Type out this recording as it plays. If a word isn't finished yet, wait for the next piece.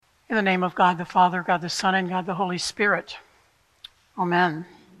In the name of God the Father, God the Son, and God the Holy Spirit. Amen.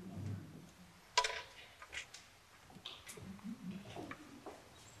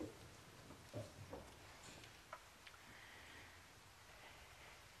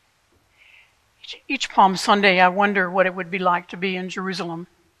 Each Palm Sunday, I wonder what it would be like to be in Jerusalem,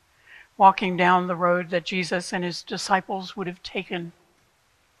 walking down the road that Jesus and his disciples would have taken.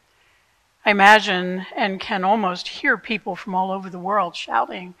 I imagine and can almost hear people from all over the world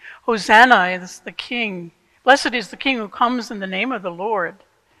shouting, "Hosanna is the King. Blessed is the King who comes in the name of the Lord."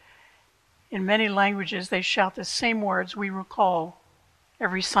 In many languages, they shout the same words we recall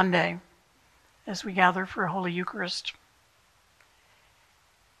every Sunday as we gather for Holy Eucharist.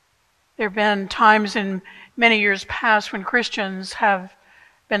 There have been times in many years past when Christians have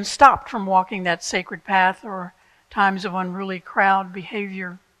been stopped from walking that sacred path, or times of unruly crowd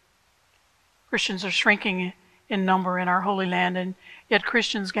behavior. Christians are shrinking in number in our Holy Land, and yet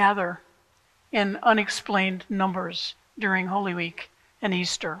Christians gather in unexplained numbers during Holy Week and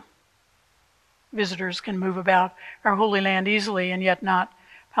Easter. Visitors can move about our Holy Land easily, and yet not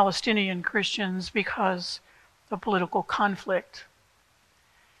Palestinian Christians because of political conflict.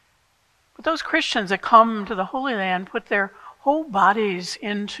 But those Christians that come to the Holy Land put their whole bodies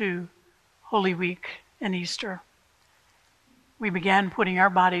into Holy Week and Easter. We began putting our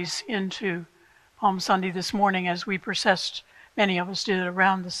bodies into Palm Sunday this morning as we processed, many of us did,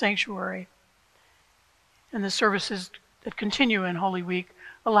 around the sanctuary. And the services that continue in Holy Week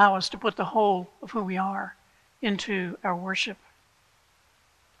allow us to put the whole of who we are into our worship.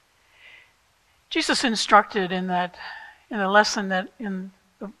 Jesus instructed in the lesson that in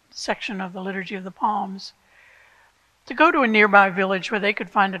the section of the Liturgy of the Palms to go to a nearby village where they could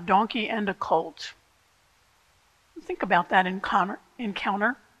find a donkey and a colt. Think about that encounter.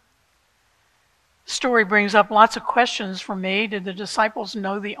 The story brings up lots of questions for me. Did the disciples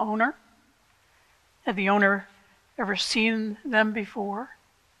know the owner? Had the owner ever seen them before?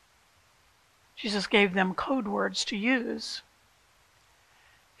 Jesus gave them code words to use.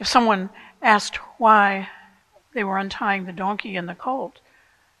 If someone asked why they were untying the donkey and the colt,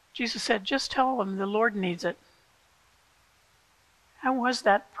 Jesus said, "Just tell them the Lord needs it." How was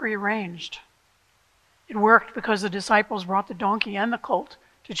that prearranged? It worked because the disciples brought the donkey and the colt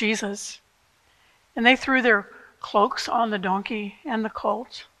to Jesus, and they threw their cloaks on the donkey and the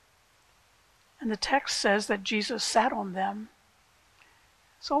colt. And the text says that Jesus sat on them.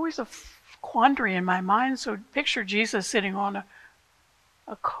 It's always a quandary in my mind. So picture Jesus sitting on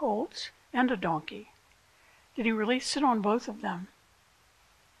a colt and a donkey. Did he really sit on both of them?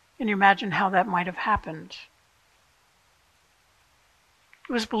 Can you imagine how that might have happened?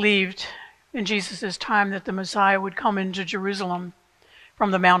 It was believed in Jesus' time that the Messiah would come into Jerusalem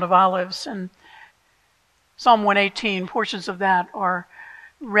from the Mount of Olives, and Psalm 118, portions of that are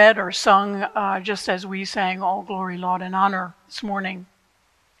read or sung just as we sang All Glory, Laud and Honor this morning.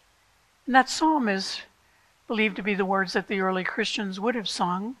 And that psalm is believed to be the words that the early Christians would have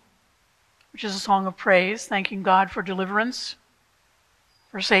sung, which is a song of praise, thanking God for deliverance,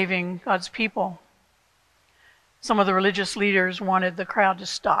 for saving God's people. Some of the religious leaders wanted the crowd to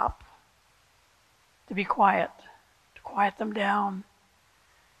stop, to be quiet, to quiet them down.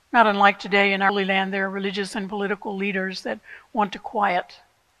 Not unlike today in our Holy Land, there are religious and political leaders that want to quiet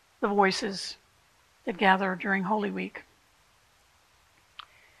the voices that gather during Holy Week.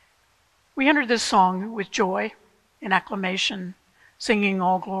 We entered this song with joy and acclamation, singing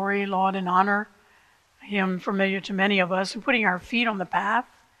All Glory, Laud and Honor, a hymn familiar to many of us, and putting our feet on the path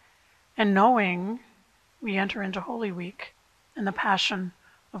and knowing we enter into Holy Week and the Passion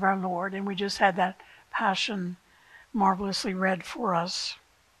of our Lord. And we just had that Passion marvelously read for us.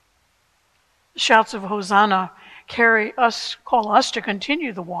 The shouts of Hosanna call us to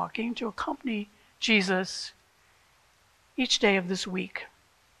continue the walking, to accompany Jesus each day of this week.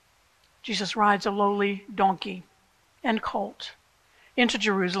 Jesus rides a lowly donkey and colt into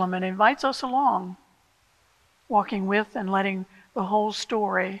Jerusalem and invites us along, walking with and letting the whole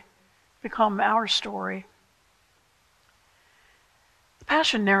story become our story. The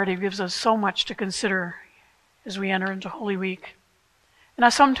Passion narrative gives us so much to consider as we enter into Holy Week. And I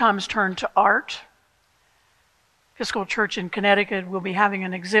sometimes turn to art. Episcopal Church in Connecticut will be having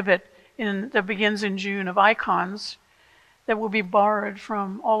an exhibit that begins in June of icons that will be borrowed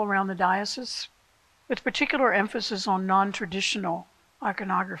from all around the diocese, with particular emphasis on non-traditional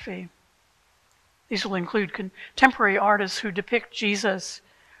iconography. These will include contemporary artists who depict Jesus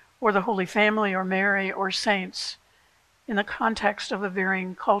or the Holy Family or Mary or saints in the context of the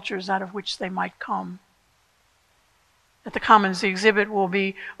varying cultures out of which they might come. At the Commons, the exhibit will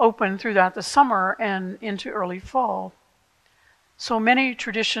be open throughout the summer and into early fall. So many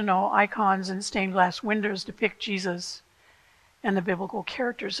traditional icons and stained glass windows depict Jesus and the biblical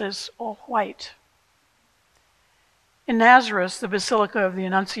characters as all white. In Nazareth, the Basilica of the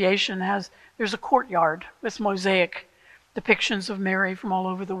Annunciation there's a courtyard with mosaic depictions of Mary from all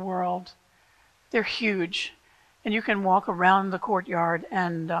over the world. They're huge, and you can walk around the courtyard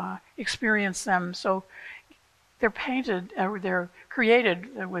and experience them. So they're painted, or they're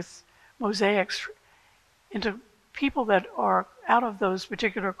created with mosaics into people that are out of those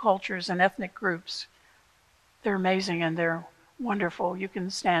particular cultures and ethnic groups. They're amazing and they're wonderful. You can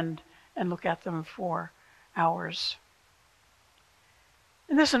stand and look at them for hours.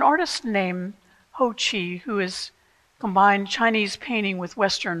 And there's an artist named Ho Chi who has combined Chinese painting with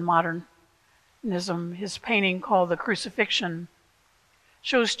Western modernism. His painting, called The Crucifixion,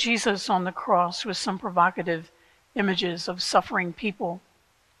 shows Jesus on the cross with some provocative images of suffering people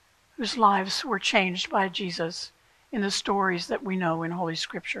whose lives were changed by Jesus in the stories that we know in Holy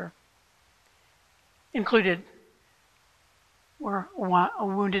Scripture. Included were a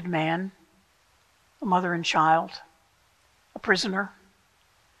wounded man, a mother and child, a prisoner,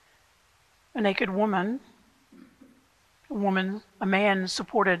 a naked woman, a man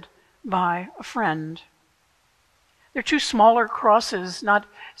supported by a friend. There are two smaller crosses,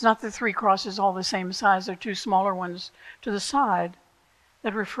 it's not the three crosses all the same size, there are two smaller ones to the side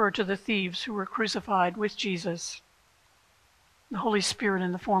that refer to the thieves who were crucified with Jesus. The Holy Spirit,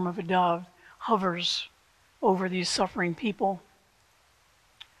 in the form of a dove, hovers over these suffering people.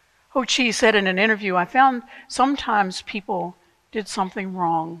 Ho Chi said in an interview, "I found sometimes people did something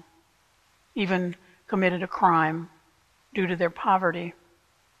wrong, even committed a crime due to their poverty.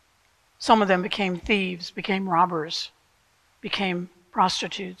 Some of them became thieves, became robbers, became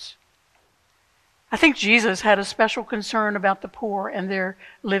prostitutes. I think Jesus had a special concern about the poor and their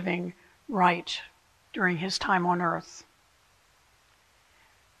living right during his time on earth."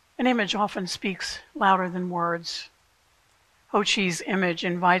 An image often speaks louder than words. Ho Chi's image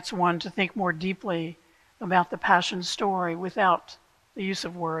invites one to think more deeply about the Passion story without the use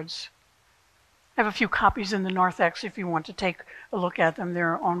of words. I have a few copies in the narthex if you want to take a look at them.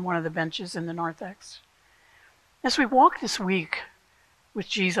 They're on one of the benches in the narthex. As we walk this week with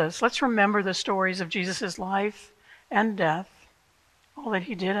Jesus, let's remember the stories of Jesus' life and death, all that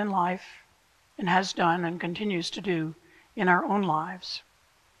he did in life and has done and continues to do in our own lives.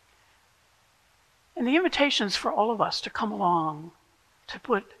 And the invitations for all of us to come along, to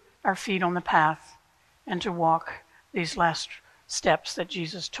put our feet on the path and to walk these last steps that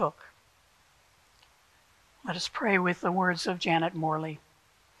Jesus took. Let us pray with the words of Janet Morley,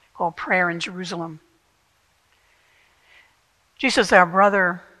 called Prayer in Jerusalem. Jesus, our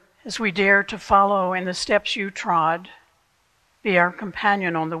brother, as we dare to follow in the steps you trod, be our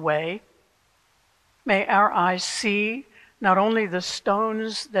companion on the way. May our eyes see not only the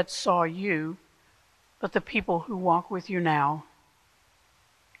stones that saw you, but the people who walk with you now.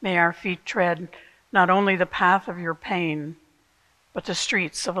 May our feet tread not only the path of your pain, but the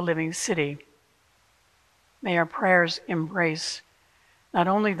streets of a living city. May our prayers embrace not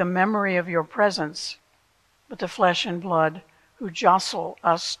only the memory of your presence, but the flesh and blood who jostle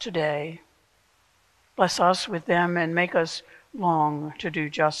us today. Bless us with them and make us long to do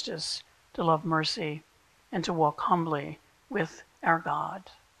justice, to love mercy, and to walk humbly with our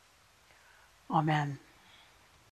God. Amen.